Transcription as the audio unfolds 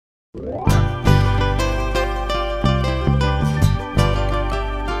There's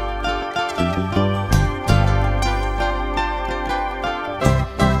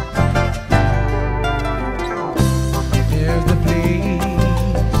the place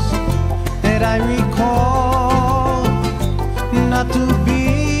that I recall, not too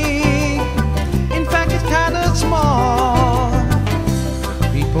big, in fact it's kinda small.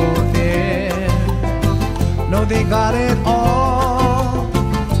 People there know they got it all,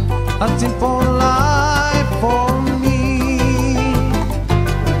 a simple life for me.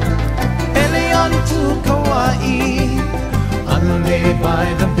 Hele on to Kaua'i, Hele by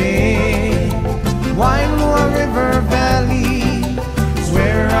the bay, Wailua River Valley,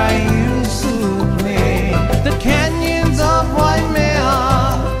 where I used to play. The canyons of Waimea,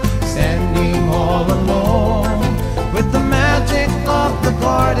 standing all alone, with the magic of the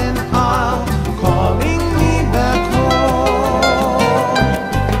garden are calling me back home.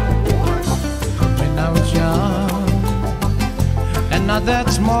 When I was young and not that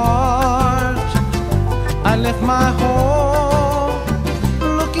smart, I left my home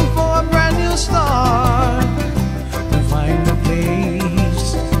looking for a brand new start, to find a place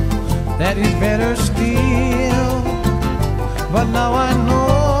that is better still. But now I know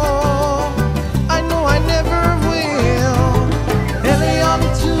I never will. Hele on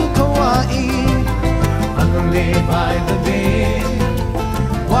to Kaua'i, Hele by the bay,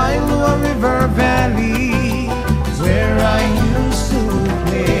 Wailua River Valley, where I used to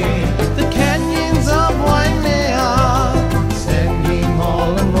play. The canyons of Waimea, standing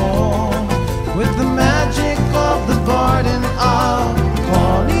all alone, with the magic of the garden out,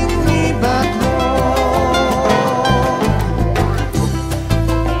 calling me back home.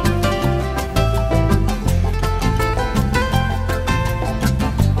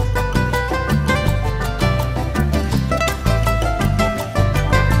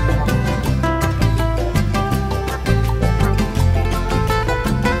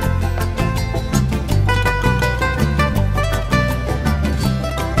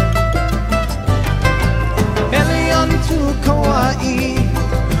 Hele on to Kaua'i,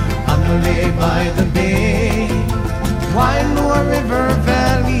 Hele by the